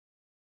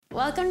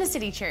Welcome to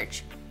City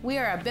Church. We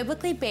are a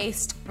biblically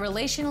based,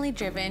 relationally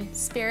driven,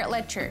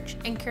 spirit-led church,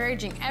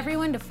 encouraging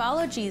everyone to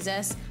follow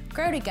Jesus,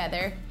 grow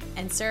together,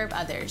 and serve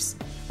others.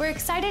 We're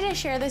excited to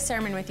share this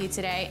sermon with you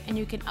today, and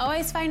you can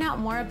always find out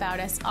more about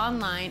us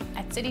online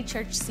at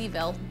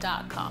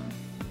citychurchseville.com.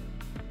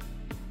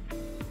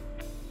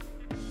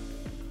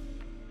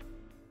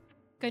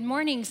 Good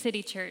morning,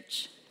 City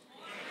Church.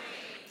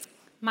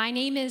 My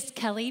name is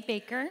Kelly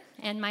Baker,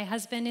 and my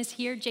husband is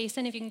here.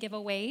 Jason, if you can give a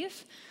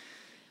wave.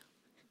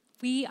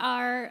 We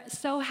are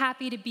so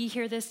happy to be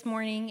here this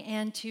morning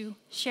and to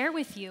share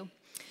with you.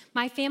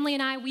 My family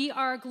and I, we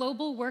are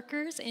global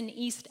workers in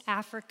East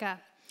Africa.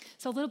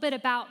 So a little bit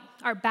about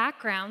our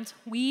background.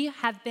 We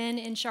have been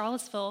in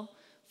Charlottesville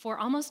for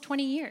almost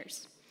 20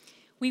 years.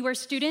 We were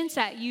students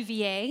at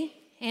UVA,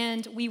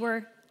 and we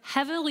were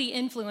heavily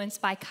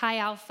influenced by Chi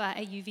Alpha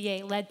at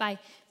UVA, led by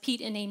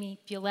Pete and Amy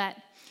Bulette.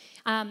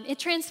 It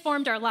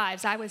transformed our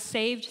lives. I was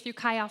saved through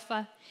Chi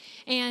Alpha,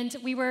 and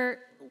we were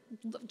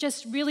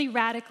just really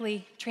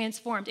radically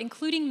transformed,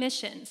 including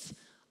missions,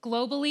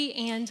 globally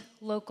and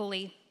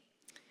locally.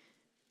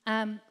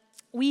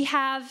 We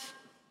have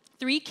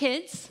 3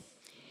 kids,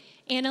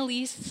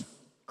 Annalise,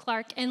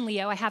 Clark, and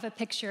Leo. I have a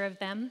picture of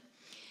them,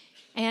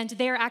 and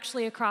they're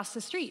actually across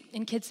the street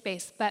in Kids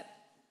Space. But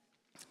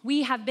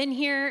we have been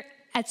here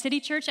at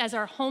City Church as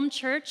our home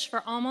church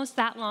for almost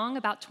that long,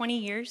 about 20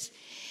 years.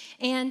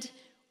 And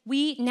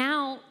we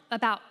now,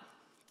 about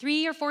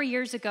 3 or 4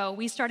 years ago,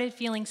 we started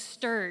feeling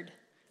stirred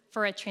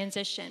for a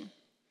transition.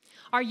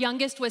 Our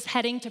youngest was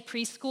heading to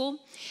preschool,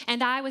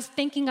 and I was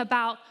thinking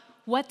about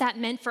what that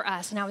meant for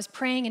us, and I was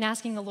praying and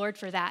asking the Lord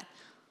for that.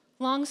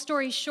 Long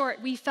story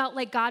short, we felt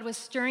like God was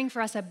stirring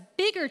for us a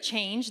bigger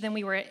change than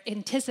we were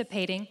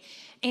anticipating,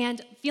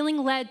 and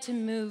feeling led to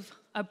move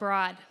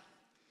abroad.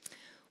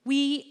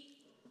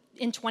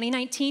 In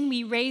 2019,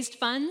 we raised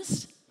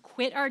funds,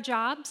 quit our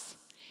jobs,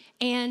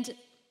 and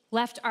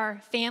left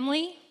our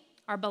family,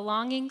 our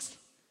belongings,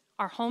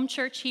 our home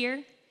church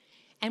here,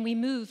 and we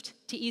moved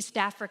to East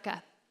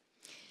Africa.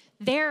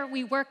 There,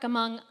 we work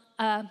among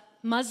a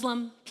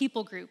Muslim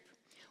people group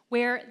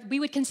where we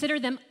would consider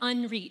them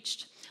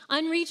unreached.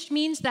 Unreached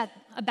means that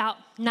about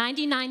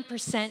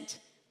 99%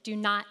 do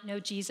not know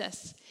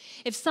Jesus.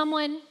 If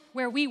someone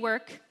where we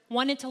work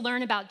wanted to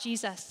learn about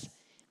Jesus,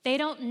 they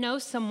don't know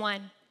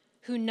someone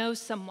who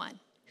knows someone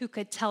who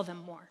could tell them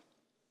more.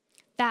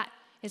 That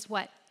is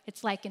what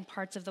it's like in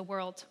parts of the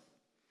world.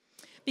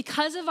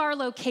 Because of our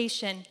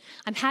location,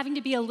 I'm having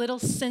to be a little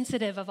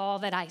sensitive of all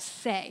that I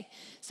say.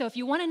 So if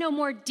you want to know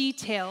more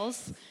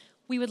details,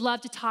 we would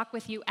love to talk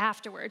with you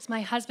afterwards. My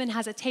husband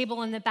has a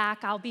table in the back.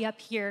 I'll be up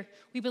here.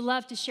 We would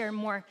love to share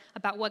more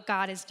about what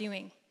God is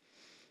doing.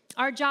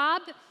 Our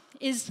job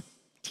is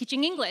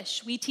teaching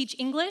English. We teach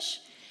English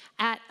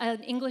at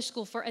an English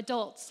school for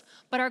adults.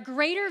 But our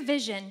greater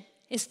vision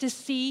is to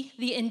see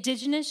the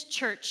indigenous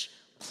church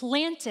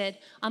planted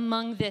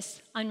among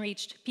this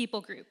unreached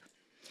people group.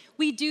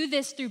 We do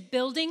this through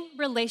building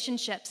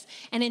relationships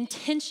and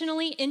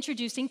intentionally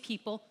introducing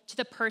people to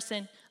the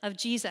person of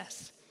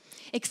Jesus.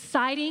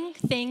 Exciting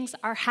things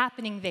are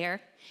happening there,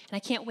 and I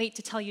can't wait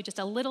to tell you just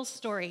a little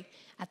story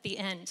at the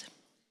end.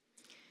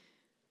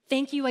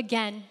 Thank you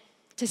again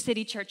to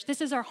City Church. This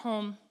is our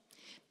home.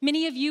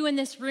 Many of you in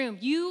this room,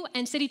 you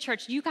and City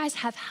Church, you guys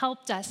have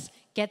helped us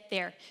get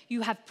there.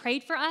 You have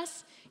prayed for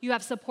us, you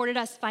have supported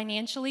us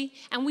financially,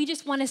 and we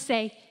just want to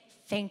say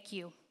thank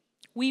you.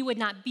 We would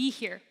not be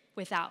here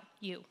without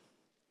you.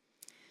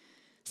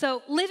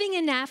 So living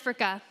in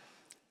Africa,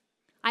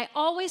 I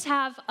always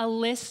have a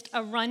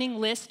running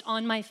list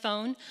on my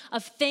phone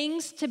of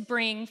things to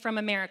bring from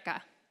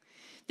America.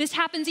 This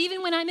happens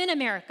even when I'm in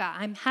America.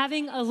 I'm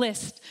having a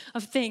list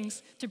of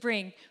things to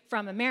bring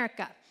from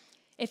America.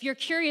 If you're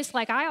curious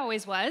like I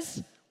always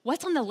was,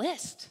 what's on the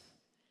list?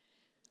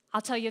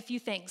 I'll tell you a few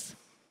things.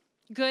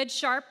 Good,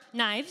 sharp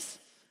knives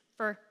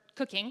for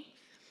cooking,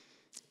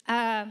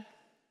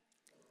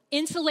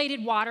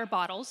 insulated water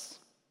bottles,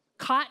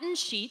 cotton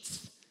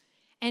sheets,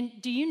 and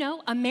do you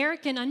know,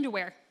 American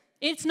underwear.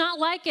 It's not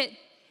like it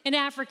in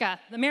Africa.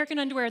 The American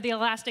underwear, the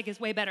elastic is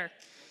way better.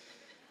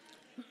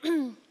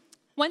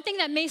 One thing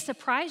that may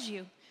surprise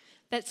you,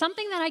 that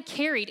something that I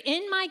carried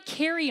in my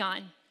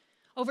carry-on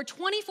over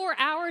 24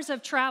 hours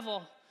of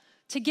travel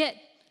to get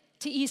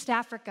to East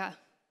Africa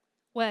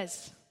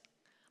was,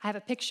 I have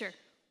a picture,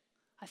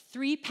 a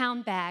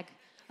 3-pound bag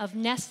of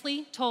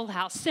Nestle Toll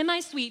House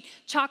semi-sweet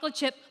chocolate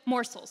chip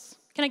morsels.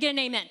 Can I get an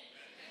amen?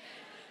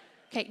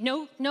 Okay,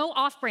 no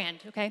off-brand,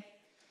 okay?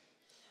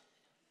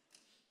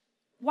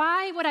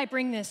 Why would I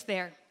bring this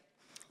there?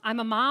 I'm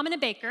a mom and a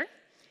baker,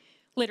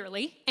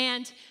 literally,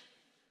 and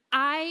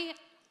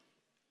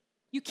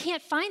you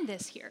can't find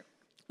this here.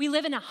 We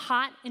live in a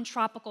hot and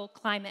tropical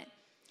climate.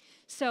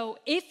 So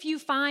if you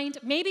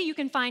maybe you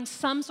can find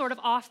some sort of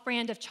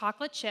off-brand of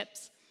chocolate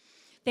chips.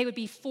 They would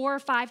be 4 or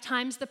 5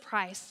 times the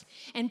price.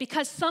 And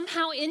because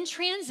somehow in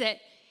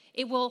transit,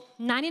 it will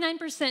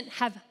 99%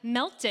 have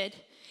melted,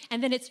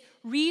 and then it's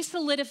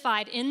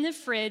re-solidified in the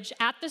fridge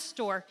at the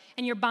store,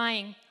 and you're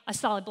buying a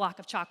solid block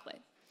of chocolate.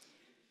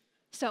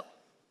 So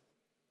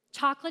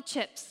Chocolate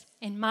chips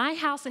in my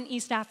house in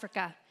East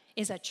Africa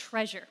is a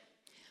treasure.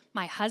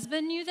 My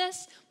husband knew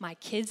this. My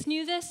kids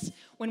knew this.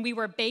 When we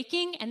were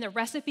baking and the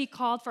recipe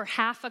called for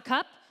half a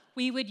cup,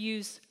 we would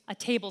use a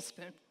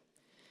tablespoon.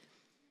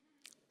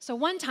 So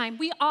one time,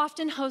 we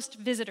often host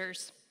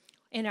visitors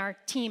in our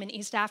team in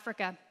East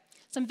Africa.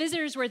 Some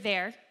visitors were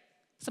there,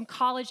 some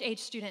college-age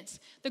students.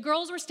 The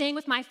girls were staying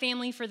with my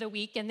family for the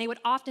week, and they would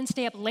often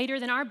stay up later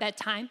than our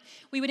bedtime.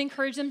 We would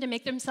encourage them to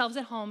make themselves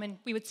at home, and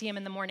we would see them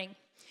in the morning.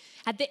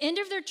 At the end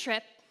of their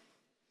trip,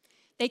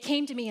 they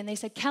came to me and they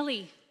said,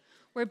 Kelly,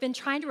 we've been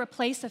trying to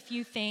replace a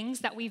few things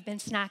that we've been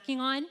snacking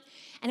on,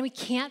 and we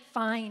can't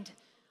find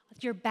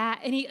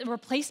any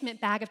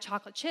replacement bag of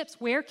chocolate chips.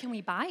 Where can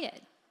we buy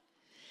it?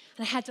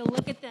 And I had to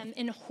look at them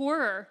in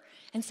horror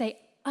and say,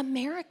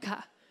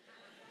 America.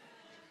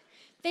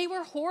 They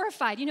were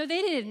horrified. You know,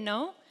 they didn't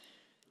know.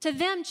 To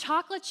them,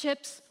 chocolate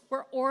chips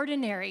were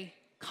ordinary,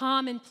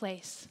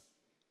 commonplace.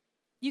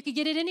 You could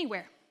get it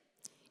anywhere.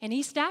 In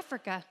East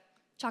Africa,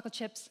 chocolate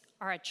chips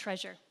are a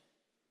treasure.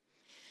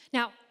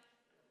 Now,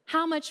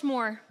 how much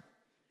more?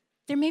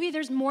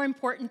 There's more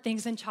important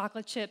things than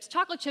chocolate chips.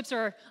 Chocolate chips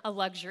are a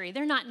luxury.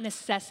 They're not a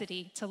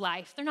necessity to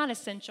life. They're not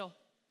essential.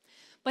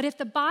 But if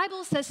the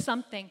Bible says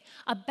something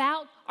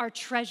about our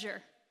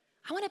treasure,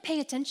 I want to pay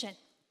attention.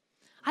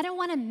 I don't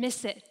want to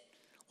miss it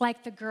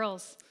like the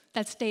girls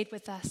that stayed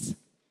with us.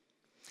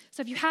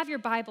 So if you have your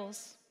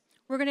Bibles,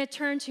 we're going to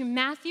turn to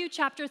Matthew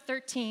chapter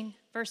 13,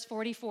 verse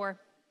 44.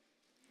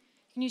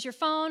 You can use your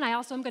phone. I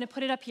also am going to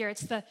put it up here.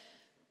 It's the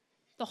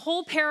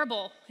whole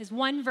parable is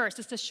one verse.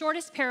 It's the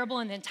shortest parable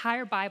in the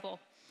entire Bible,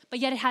 but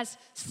yet it has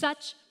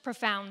such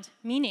profound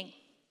meaning.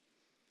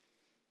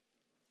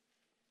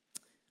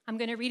 I'm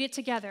going to read it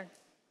together.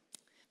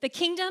 The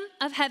kingdom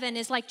of heaven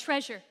is like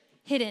treasure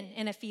hidden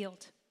in a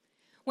field.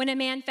 When a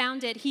man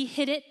found it, he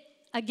hid it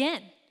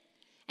again,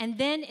 and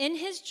then in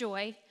his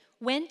joy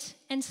went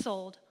and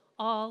sold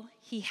all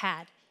he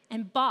had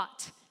and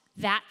bought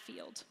that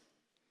field.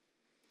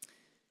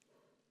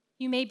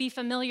 You may be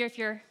familiar if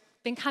you've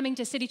been coming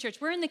to City Church.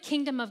 We're in the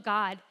Kingdom of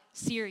God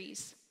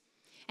series.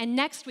 And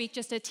next week,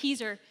 just a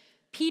teaser,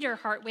 Peter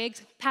Hartwig,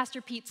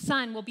 Pastor Pete's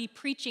son, will be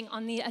preaching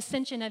on the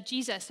ascension of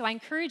Jesus. So I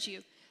encourage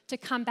you to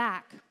come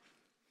back.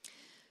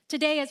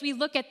 Today, as we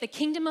look at the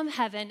kingdom of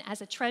heaven as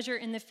a treasure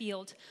in the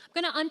field,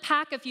 I'm going to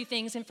unpack a few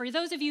things. And for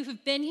those of you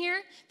who've been here,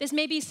 this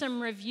may be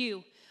some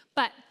review,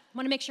 but I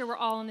want to make sure we're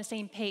all on the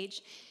same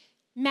page.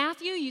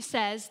 Matthew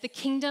says the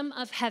kingdom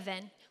of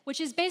heaven,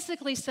 which is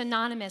basically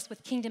synonymous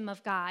with kingdom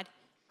of God.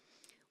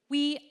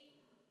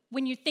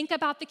 When you think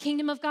about the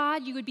kingdom of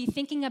God, you would be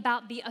thinking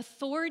about the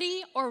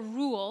authority or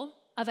rule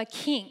of a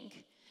king,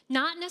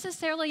 not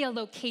necessarily a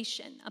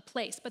location, a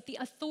place, but the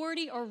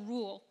authority or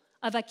rule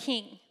of a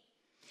king.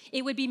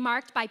 It would be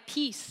marked by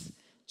peace,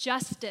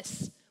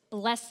 justice,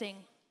 blessing.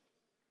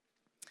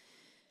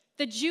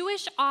 The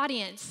Jewish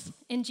audience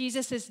in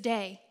Jesus'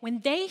 day,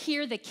 when they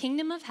hear the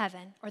kingdom of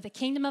heaven or the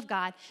kingdom of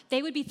God,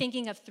 they would be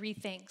thinking of three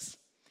things.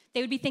 They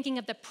would be thinking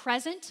of the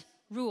present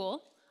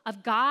rule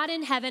of God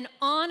in heaven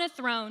on a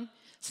throne,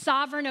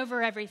 sovereign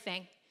over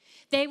everything.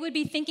 They would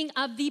be thinking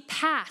of the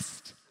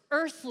past,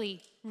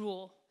 earthly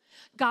rule.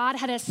 God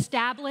had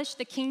established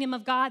the kingdom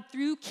of God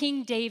through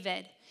King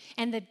David,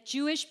 and the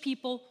Jewish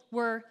people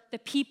were the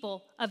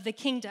people of the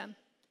kingdom.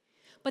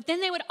 But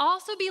then they would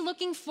also be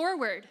looking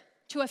forward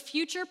to a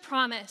future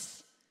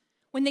promise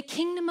when the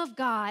kingdom of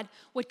God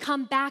would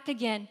come back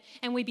again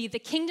and would be the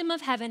kingdom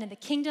of heaven and the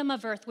kingdom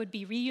of earth would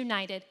be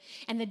reunited,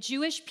 and the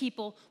Jewish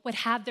people would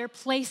have their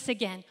place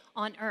again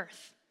on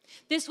earth.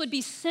 This would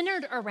be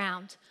centered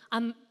around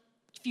a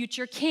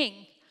future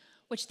king,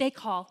 which they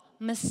call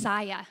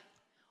Messiah,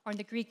 or in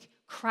the Greek,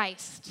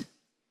 Christ.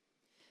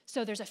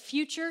 So there's a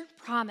future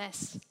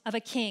promise of a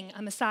king,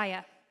 a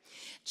Messiah.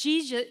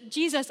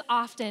 Jesus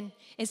often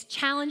is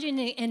challenging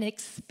and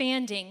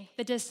expanding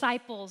the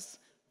disciples'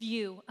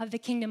 view of the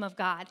kingdom of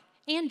God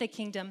and the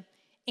kingdom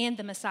and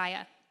the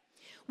Messiah.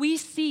 We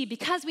see,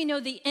 because we know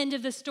the end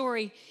of the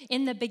story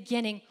in the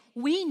beginning,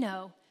 we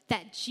know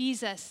that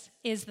Jesus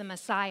is the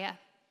Messiah.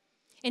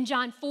 In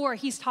John 4,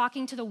 he's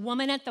talking to the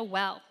woman at the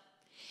well,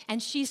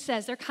 and she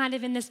says, they're kind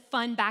of in this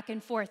fun back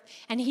and forth,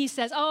 and he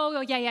says,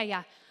 oh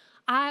yeah.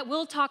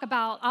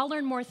 I'll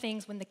learn more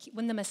things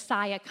when the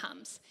Messiah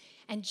comes.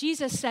 And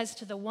Jesus says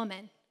to the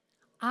woman,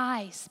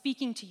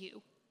 speaking to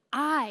you,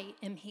 I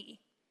am he.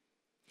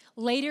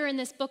 Later in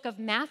this book of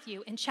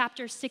Matthew, in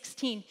chapter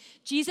 16,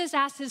 Jesus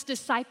asks his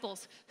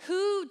disciples,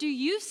 who do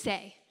you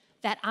say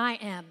that I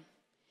am?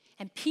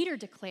 And Peter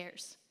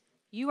declares,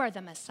 you are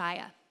the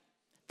Messiah,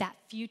 that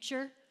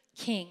future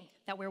king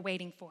that we're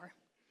waiting for.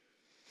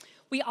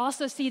 We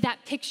also see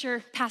that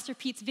picture, Pastor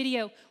Pete's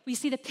video, we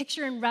see the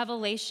picture in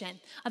Revelation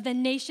of the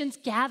nations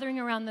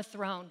gathering around the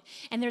throne.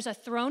 And there's a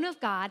throne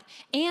of God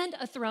and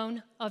a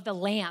throne of the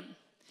Lamb.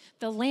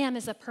 The Lamb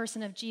is a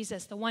person of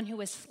Jesus, the one who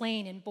was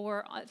slain and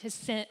bore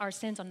our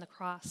sins on the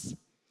cross.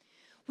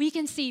 We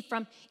can see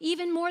from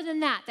even more than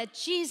that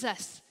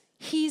Jesus,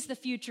 he's the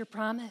future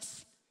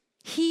promise.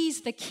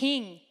 He's the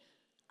king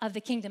of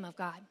the kingdom of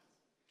God.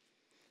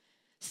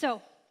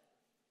 So,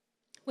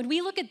 When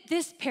we look at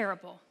this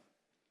parable,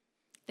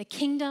 the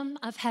kingdom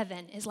of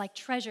heaven is like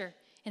treasure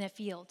in a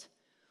field.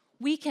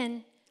 We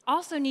can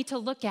also need to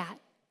look at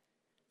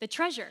the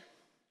treasure.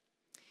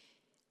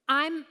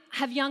 I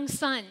have young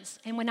sons,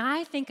 and when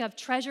I think of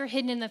treasure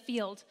hidden in the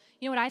field,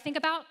 you know what I think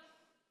about?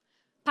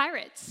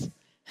 Pirates.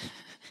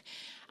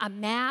 A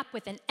map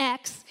with an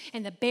X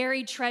and the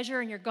buried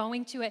treasure, and you're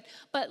going to it.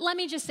 But let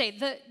me just say,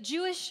 the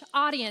Jewish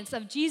audience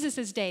of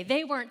Jesus' day,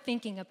 they weren't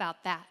thinking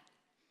about that.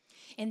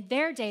 In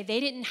their day, they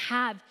didn't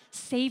have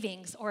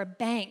savings or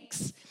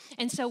banks.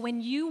 And so when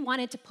you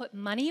wanted to put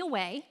money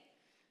away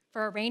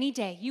for a rainy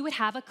day, you would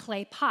have a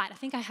clay pot. I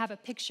think I have a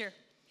picture.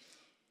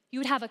 You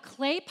would have a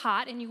clay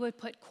pot, and you would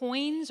put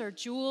coins or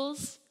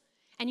jewels,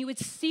 and you would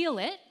seal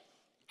it,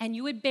 and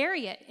you would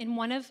bury it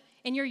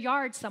in your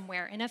yard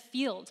somewhere, in a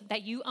field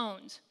that you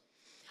owned.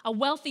 A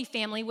wealthy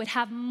family would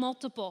have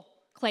multiple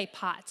clay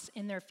pots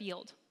in their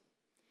field.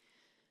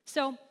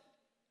 So,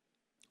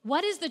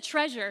 what is the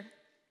treasure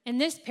in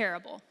this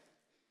parable?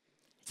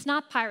 It's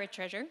not pirate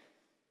treasure.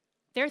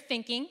 They're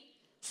thinking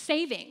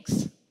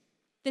savings.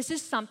 This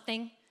is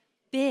something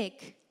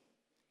big.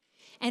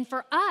 And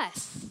for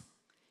us,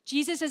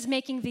 Jesus is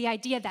making the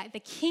idea that the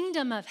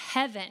kingdom of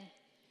heaven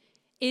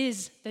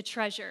is the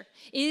treasure,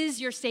 is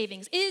your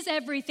savings, is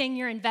everything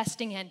you're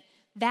investing in.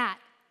 That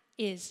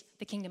is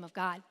the kingdom of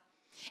God.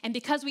 And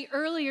because we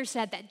earlier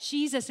said that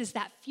Jesus is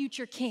that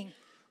future king,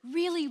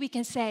 really we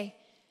can say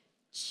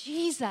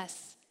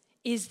Jesus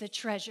is the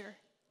treasure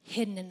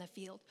hidden in the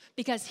field,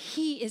 because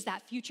he is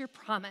that future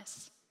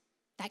promise,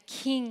 that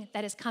king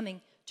that is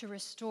coming to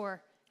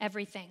restore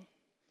everything.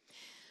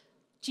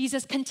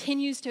 Jesus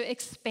continues to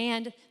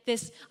expand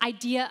this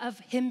idea of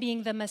him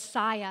being the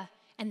Messiah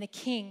and the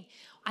king.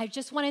 I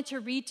just wanted to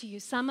read to you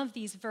some of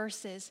these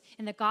verses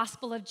in the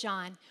Gospel of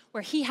John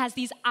where he has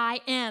these I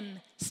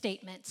am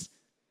statements.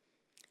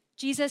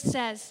 Jesus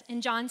says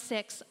in John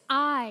 6,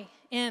 I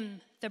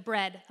am the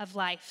bread of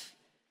life.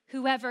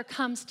 Whoever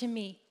comes to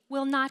me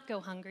will not go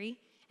hungry,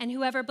 and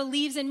whoever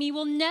believes in me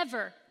will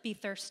never be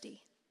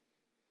thirsty.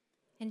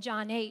 In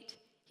John 8,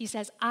 he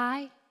says,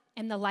 I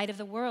am the light of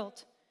the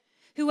world.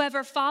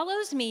 Whoever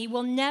follows me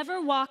will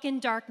never walk in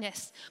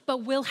darkness,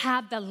 but will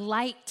have the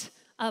light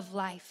of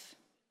life.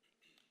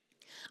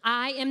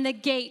 I am the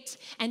gate,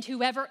 and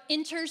whoever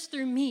enters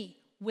through me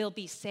will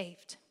be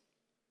saved.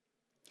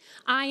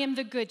 I am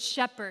the good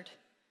shepherd.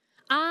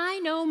 I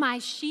know my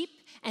sheep,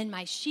 and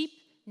my sheep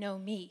know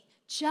me,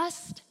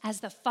 just as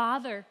the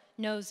Father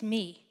knows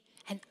me,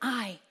 and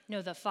I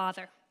know the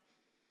Father.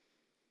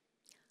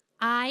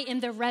 I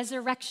am the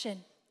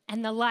resurrection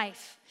and the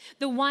life.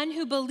 The one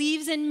who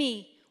believes in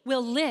me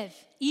will live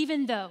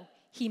even though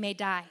he may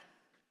die.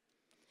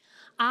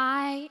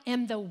 I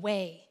am the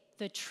way,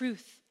 the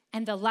truth,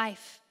 and the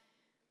life.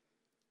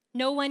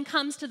 No one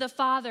comes to the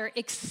Father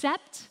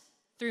except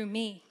through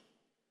me.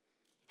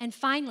 And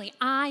finally,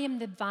 I am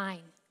the vine.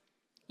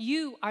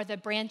 You are the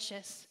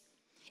branches.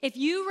 If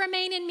you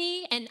remain in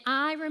me and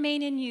I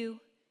remain in you,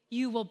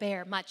 you will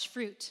bear much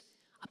fruit.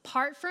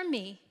 Apart from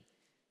me,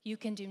 you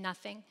can do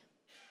nothing.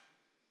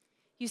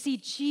 You see,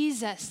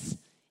 Jesus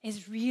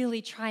is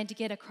really trying to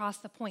get across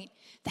the point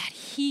that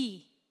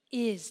he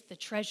is the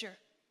treasure.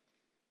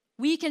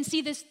 We can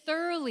see this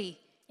thoroughly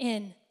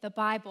in the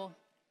Bible.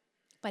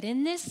 But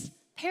in this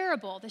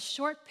parable, this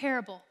short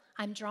parable,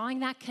 I'm drawing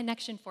that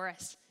connection for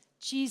us.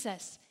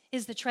 Jesus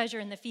is the treasure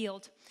in the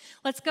field.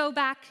 Let's go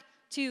back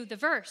to the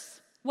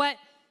verse. What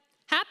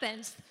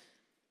happens?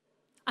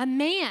 A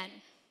man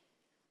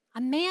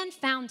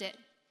found it.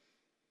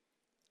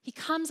 He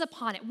comes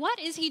upon it. What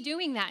is he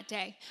doing that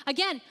day?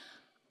 Again,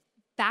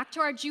 back to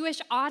our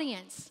Jewish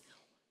audience.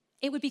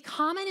 It would be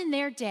common in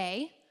their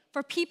day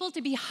for people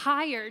to be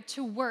hired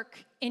to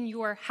work in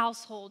your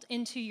household,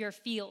 into your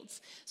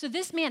fields. So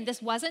this man,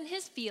 this wasn't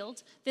his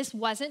field, this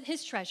wasn't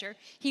his treasure.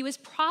 He was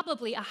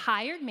probably a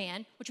hired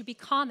man, which would be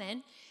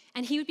common,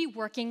 and he would be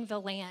working the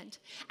land.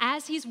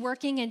 As he's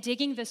working and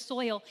digging the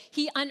soil,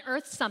 he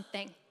unearths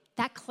something,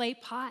 that clay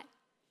pot.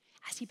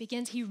 As he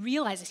begins, he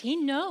realizes, he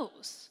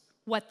knows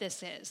what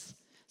this is.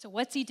 So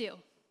what's he do?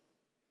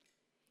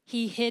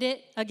 He hid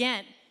it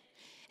again,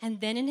 and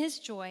then in his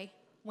joy,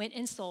 went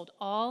and sold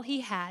all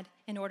he had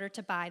in order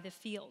to buy the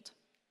field.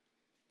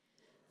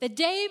 The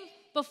day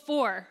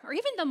before, or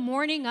even the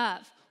morning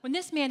of, when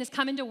this man is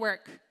coming to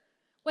work,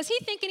 was he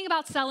thinking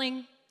about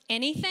selling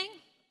anything,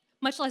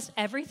 much less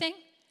everything?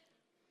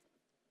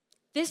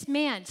 This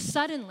man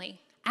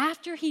suddenly,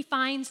 after he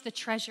finds the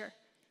treasure,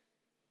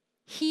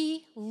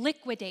 he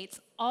liquidates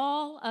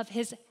all of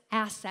his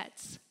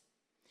assets.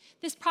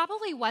 This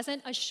probably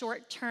wasn't a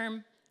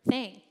short-term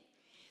thing.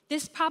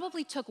 This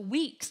probably took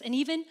weeks and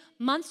even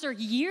months or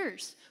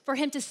years for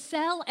him to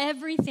sell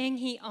everything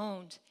he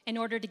owned in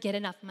order to get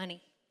enough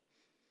money.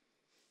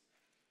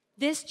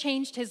 This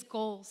changed his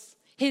goals,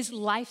 his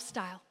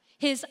lifestyle,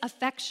 his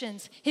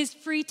affections, his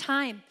free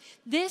time.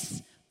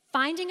 This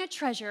finding a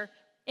treasure,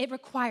 it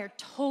required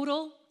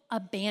total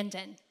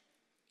abandon.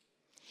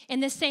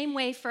 In the same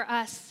way for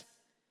us,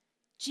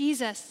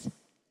 Jesus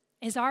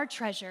is our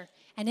treasure,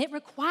 and it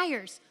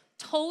requires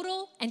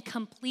total and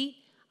complete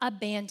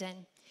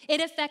abandon.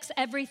 It affects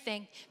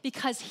everything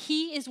because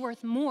he is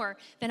worth more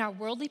than our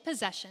worldly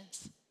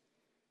possessions.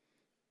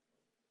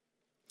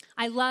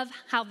 I love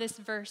how this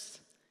verse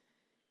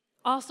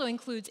also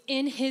includes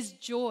in his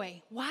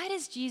joy. Why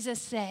does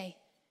Jesus say,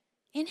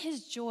 in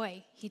his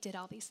joy, he did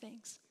all these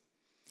things?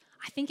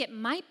 I think it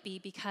might be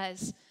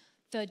because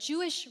the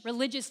Jewish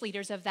religious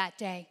leaders of that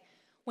day,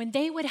 when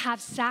they would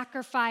have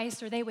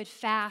sacrifice or they would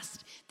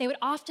fast, they would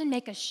often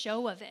make a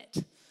show of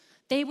it.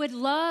 They would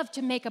love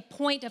to make a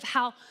point of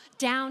how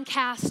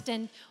downcast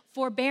and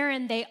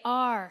forbearing they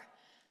are.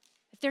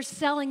 If they're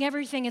selling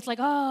everything, it's like,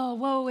 oh,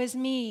 woe is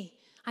me.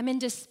 I'm in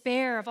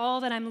despair of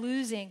all that I'm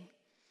losing.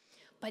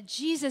 But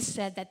Jesus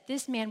said that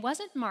this man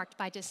wasn't marked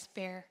by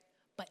despair,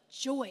 but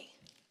joy.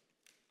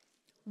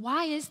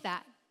 Why is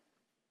that?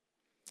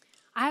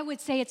 I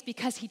would say it's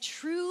because he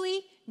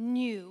truly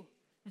knew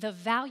the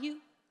value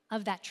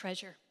of that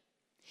treasure.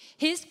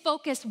 His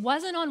focus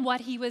wasn't on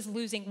what he was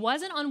losing,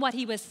 wasn't on what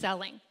he was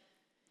selling.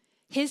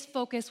 His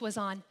focus was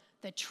on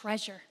the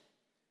treasure.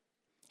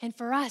 And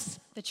for us,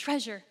 the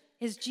treasure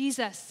is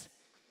Jesus.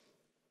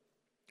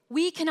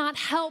 We cannot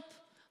help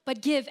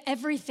but give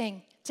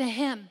everything to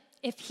him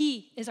if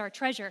he is our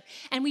treasure.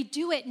 And we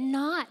do it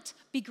not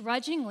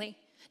begrudgingly,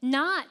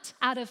 not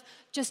out of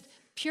just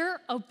pure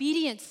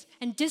obedience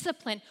and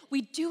discipline.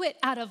 We do it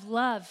out of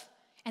love,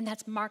 and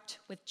that's marked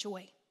with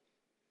joy.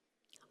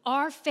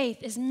 Our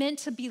faith is meant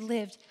to be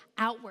lived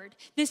outward.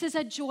 This is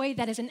a joy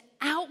that is an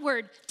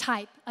outward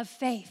type of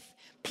faith.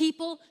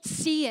 People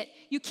see it.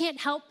 You can't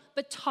help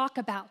but talk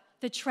about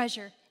the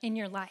treasure in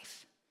your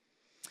life.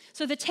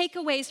 So the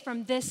takeaways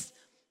from this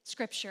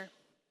scripture: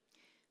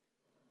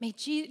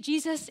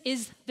 Jesus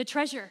is the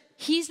treasure.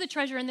 He's the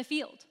treasure in the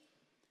field.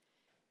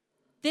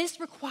 This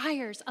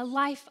requires a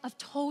life of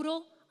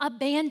total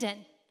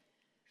abandon,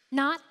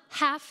 not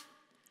half,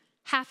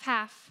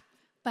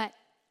 but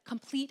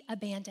complete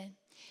abandon.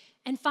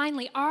 And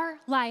finally, our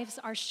lives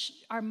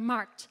are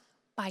marked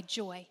by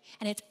joy,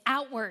 and it's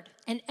outward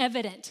and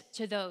evident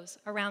to those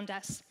around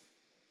us.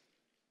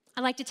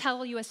 I'd like to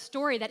tell you a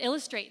story that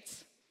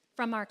illustrates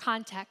from our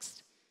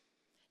context.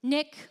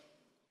 Nick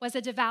was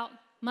a devout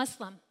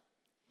Muslim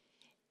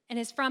and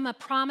is from a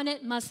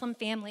prominent Muslim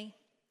family.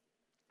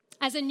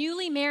 As a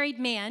newly married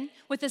man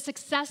with a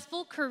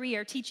successful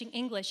career teaching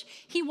English,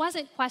 he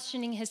wasn't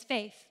questioning his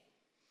faith.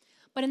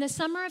 But in the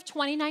summer of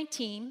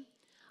 2019,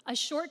 a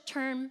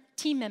short-term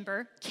team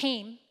member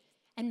came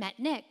and met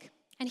Nick,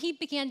 and he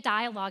began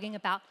dialoguing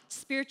about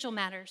spiritual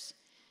matters.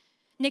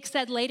 Nick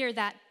said later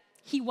that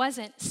he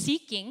wasn't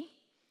seeking,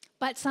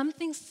 but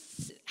something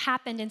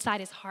happened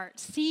inside his heart.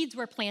 Seeds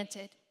were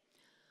planted.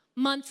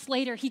 Months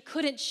later, he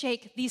couldn't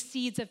shake these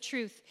seeds of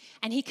truth,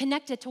 and he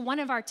connected to one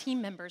of our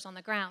team members on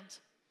the ground.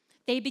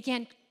 They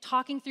began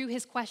talking through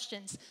his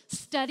questions,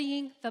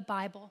 studying the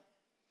Bible.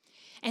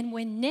 And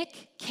when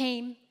Nick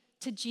came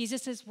to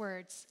Jesus'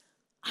 words,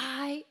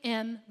 "I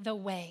am the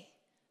way,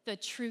 the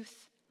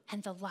truth,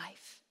 and the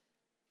life,"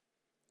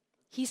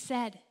 he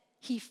said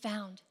he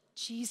found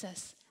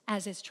Jesus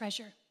as his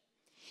treasure.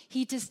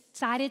 He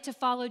decided to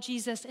follow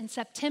Jesus in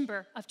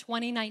September of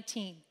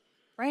 2019,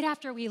 right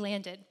after we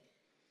landed.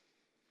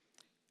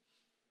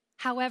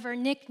 However,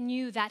 Nick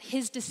knew that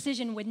his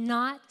decision would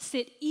not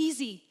sit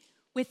easy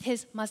with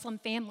his Muslim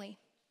family.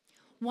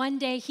 One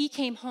day he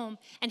came home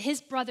and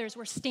his brothers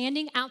were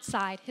standing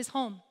outside his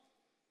home.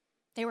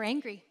 They were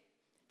angry.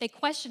 They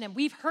questioned him.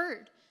 "We've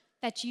heard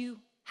that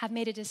you have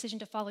made a decision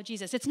to follow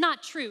Jesus. It's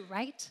not true,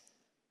 right?"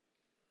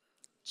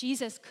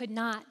 Jesus could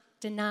not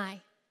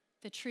deny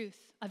the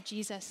truth of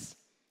Jesus.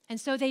 And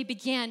so they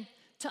began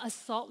to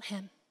assault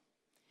him.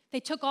 They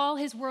took all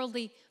his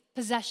worldly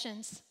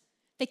possessions.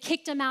 They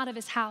kicked him out of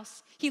his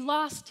house. He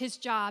lost his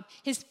job,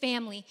 his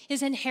family,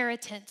 his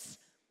inheritance,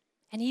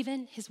 and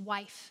even his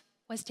wife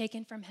was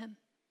taken from him.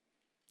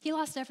 He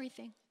lost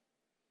everything.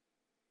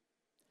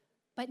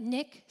 But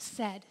Nick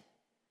said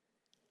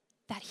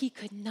that he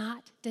could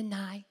not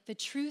deny the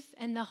truth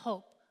and the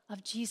hope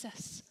of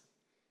Jesus.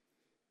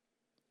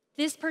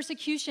 This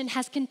persecution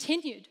has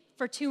continued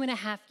for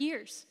 2.5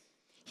 years.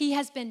 He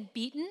has been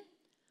beaten,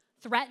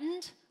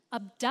 threatened,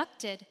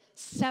 abducted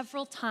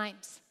several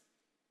times.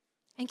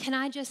 And can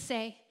I just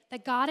say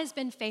that God has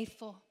been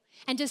faithful?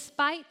 And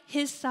despite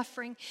his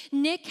suffering,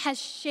 Nick has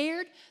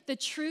shared the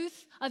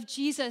truth of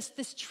Jesus,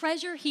 this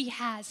treasure he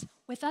has,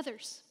 with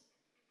others.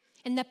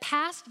 In the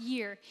past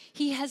year,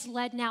 he has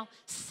led now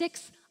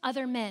 6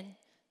 other men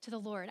to the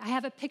Lord. I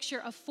have a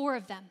picture of 4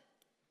 of them.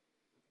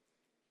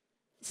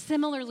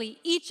 Similarly,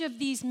 each of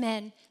these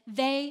men,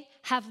 they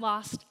have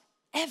lost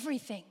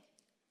everything.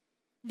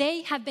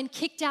 They have been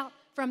kicked out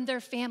from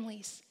their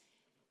families.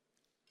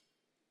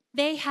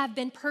 They have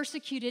been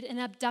persecuted and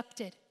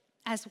abducted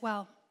as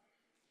well.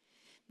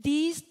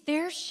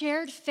 Their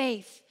shared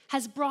faith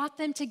has brought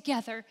them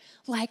together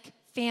like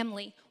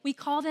family. We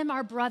call them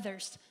our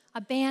brothers,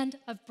 a band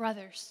of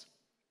brothers.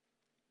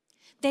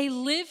 They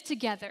live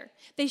together.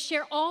 They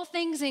share all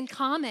things in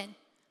common.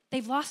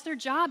 They've lost their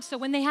jobs, so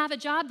when they have a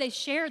job, they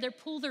share, they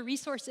pool their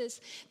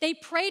resources. They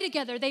pray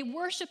together, they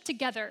worship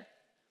together.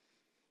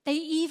 They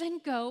even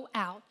go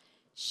out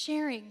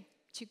sharing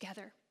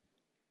together.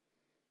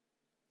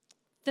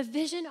 The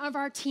vision of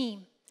our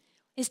team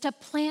is to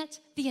plant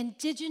the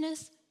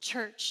indigenous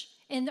church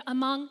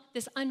among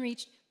this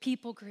unreached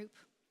people group.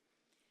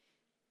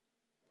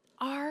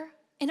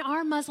 In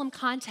our Muslim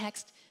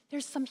context,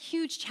 there's some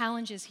huge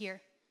challenges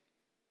here.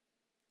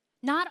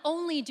 Not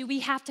only do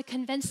we have to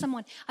convince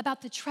someone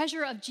about the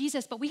treasure of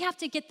Jesus, but we have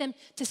to get them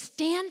to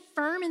stand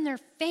firm in their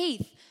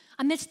faith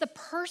amidst the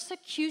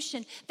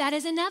persecution that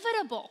is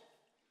inevitable.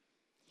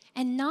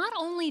 And not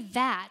only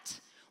that,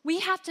 we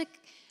have to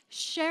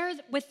share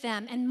with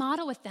them and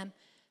model with them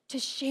to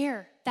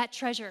share that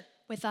treasure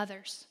with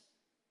others.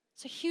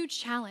 It's a huge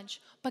challenge,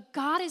 but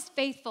God is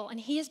faithful, and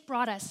he has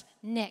brought us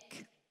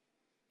Nick.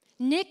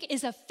 Nick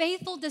is a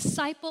faithful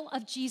disciple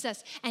of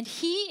Jesus, and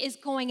he is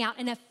going out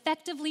and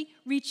effectively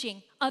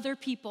reaching other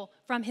people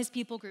from his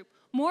people group,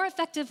 more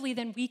effectively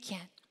than we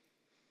can.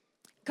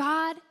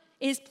 God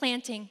is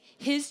planting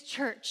his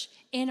church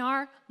in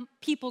our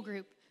people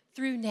group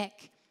through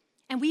Nick,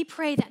 and we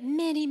pray that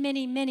many,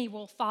 many, many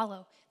will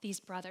follow these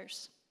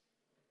brothers.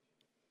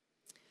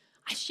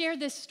 I share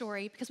this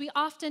story because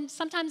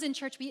sometimes in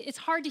church, it's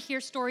hard to hear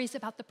stories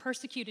about the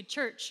persecuted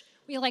church.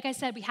 Like I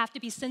said, we have to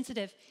be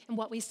sensitive in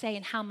what we say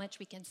and how much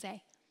we can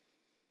say.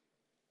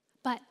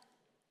 But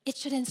it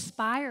should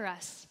inspire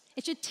us.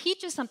 It should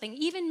teach us something,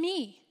 even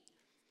me.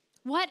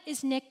 What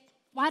is Nick?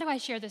 Why do I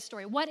share this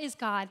story? What is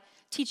God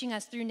teaching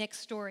us through Nick's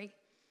story?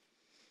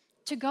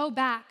 To go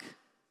back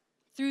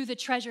through the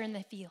treasure in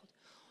the field.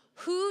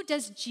 Who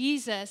is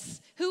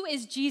Jesus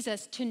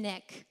to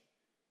Nick?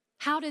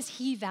 How does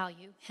he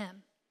value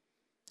him?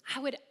 I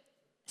would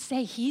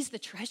say he's the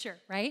treasure,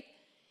 right?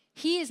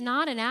 He is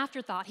not an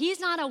afterthought. He's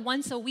not a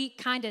once-a-week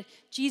kind of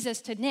Jesus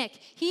to Nick.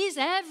 He's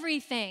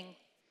everything.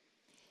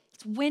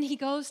 It's when he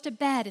goes to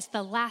bed, it's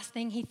the last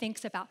thing he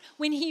thinks about.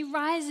 When he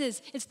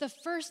rises, it's the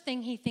first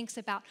thing he thinks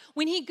about.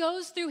 When he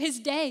goes through his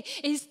day,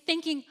 he's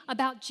thinking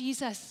about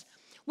Jesus.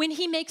 When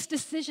he makes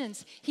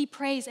decisions, he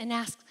prays and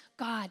asks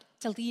God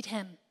to lead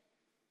him.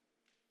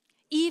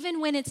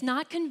 Even when it's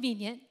not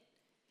convenient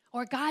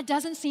or God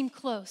doesn't seem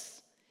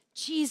close,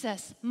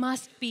 Jesus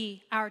must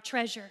be our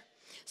treasure.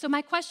 So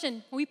my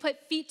question, when we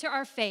put feet to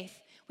our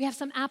faith, we have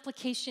some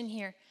application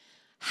here.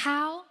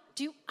 How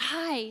do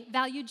I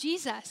value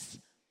Jesus?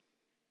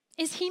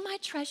 Is he my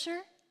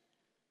treasure?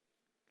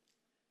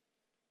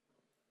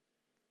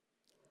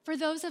 For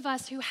those of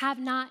us who have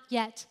not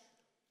yet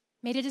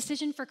made a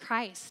decision for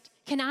Christ,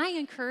 can I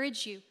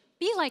encourage you,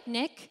 be like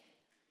Nick,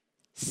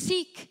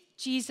 seek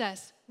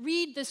Jesus,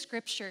 read the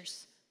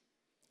scriptures.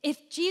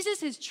 If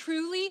Jesus is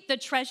truly the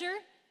treasure,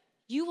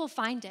 you will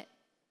find it.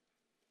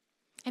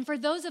 And for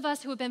those of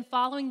us who have been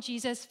following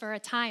Jesus for a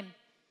time,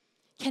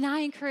 can I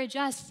encourage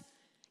us,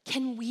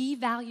 can we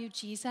value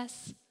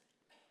Jesus?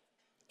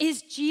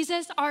 Is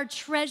Jesus our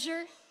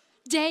treasure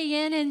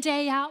day in and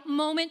day out,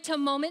 moment to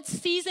moment,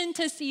 season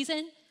to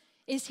season?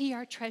 Is he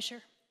our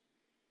treasure?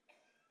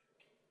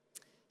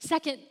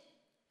 Second,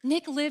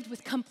 Nick lived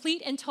with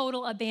complete and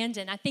total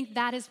abandon. I think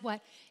that is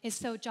what is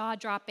so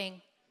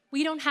jaw-dropping.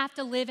 We don't have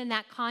to live in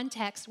that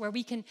context where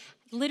we can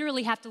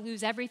literally have to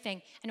lose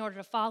everything in order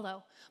to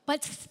follow.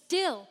 But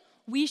still,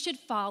 we should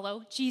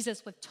follow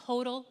Jesus with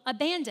total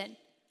abandon.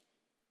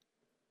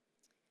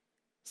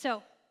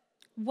 So,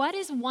 what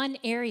is one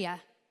area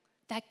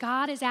that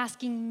God is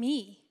asking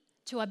me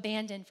to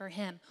abandon for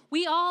him?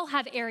 We all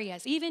have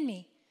areas, even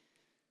me,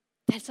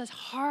 that's as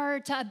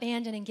hard to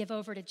abandon and give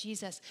over to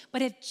Jesus.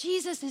 But if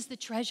Jesus is the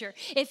treasure,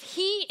 if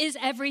he is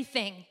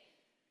everything,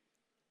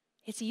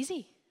 it's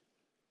easy.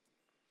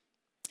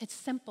 It's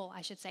simple,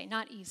 I should say,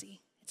 not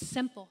easy. It's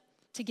simple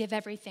to give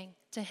everything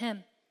to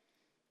him.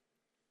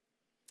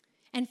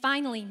 And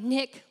finally,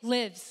 Nick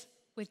lives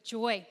with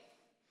joy.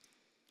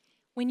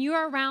 When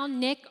you're around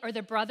Nick or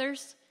the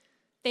brothers,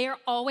 they are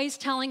always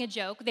telling a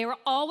joke. They are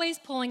always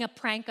pulling a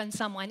prank on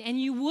someone,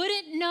 and you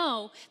wouldn't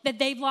know that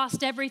they've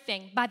lost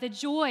everything by the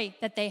joy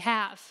that they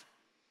have.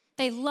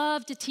 They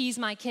love to tease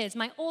my kids.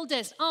 My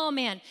oldest, oh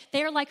man,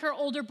 they're like her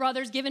older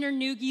brothers, giving her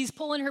noogies,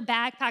 pulling her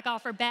backpack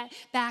off her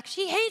back.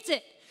 She hates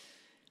it.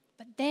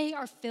 But they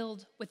are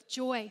filled with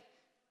joy.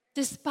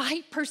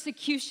 Despite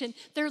persecution,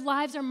 their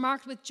lives are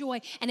marked with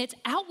joy, and it's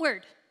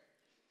outward.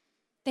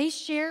 They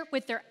share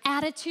with their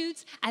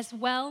attitudes as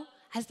well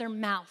as their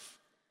mouth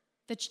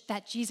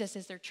that Jesus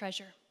is their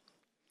treasure.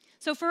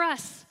 So for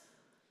us,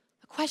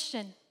 the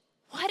question,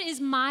 what is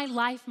my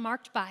life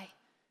marked by?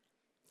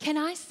 Can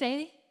I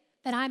say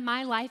that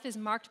my life is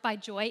marked by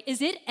joy?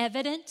 Is it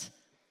evident?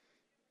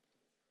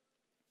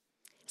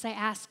 As I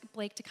ask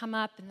Blake to come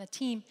up and the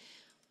team,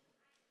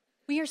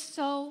 we are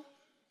so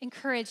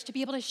encouraged to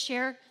be able to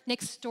share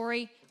Nick's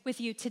story with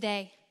you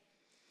today.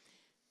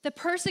 The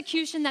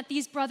persecution that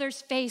these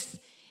brothers face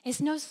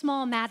is no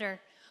small matter,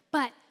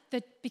 but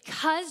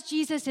because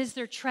Jesus is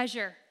their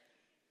treasure,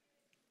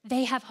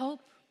 they have hope.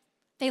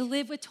 They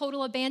live with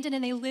total abandon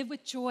and they live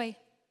with joy.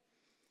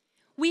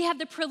 We have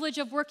the privilege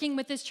of working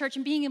with this church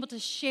and being able to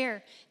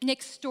share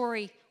Nick's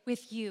story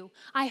with you.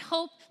 I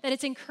hope that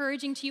it's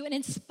encouraging to you and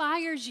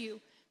inspires you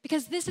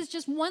because this is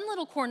just one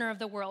little corner of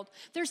the world.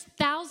 There's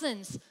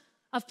thousands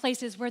of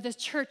places where the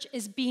church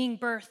is being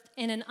birthed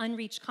in an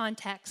unreached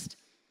context.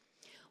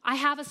 I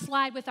have a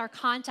slide with our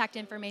contact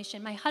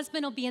information. My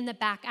husband will be in the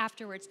back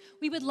afterwards.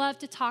 We would love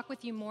to talk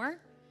with you more.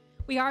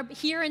 We are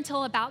here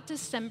until about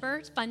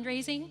December,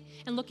 fundraising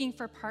and looking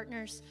for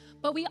partners.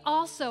 But we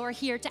also are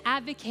here to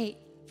advocate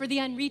for the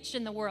unreached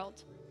in the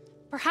world.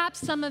 Perhaps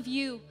some of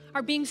you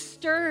are being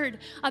stirred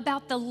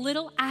about the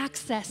little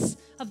access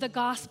of the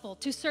gospel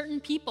to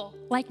certain people,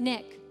 like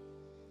Nick.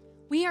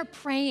 We are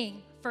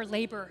praying for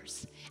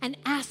laborers and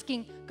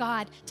asking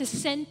God to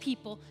send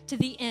people to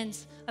the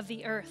ends of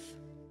the earth.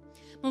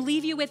 I'll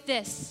leave you with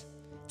this.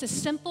 It's a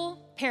simple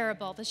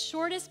parable, the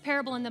shortest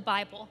parable in the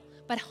Bible,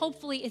 but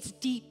hopefully it's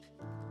deep.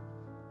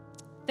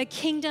 The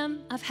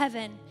kingdom of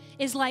heaven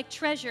is like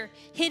treasure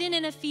hidden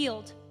in a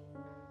field.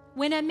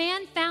 When a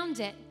man found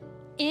it,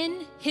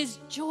 in his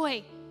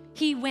joy,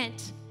 he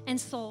went and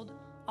sold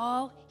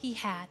all he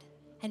had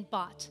and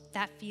bought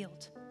that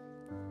field.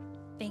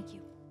 Thank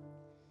you.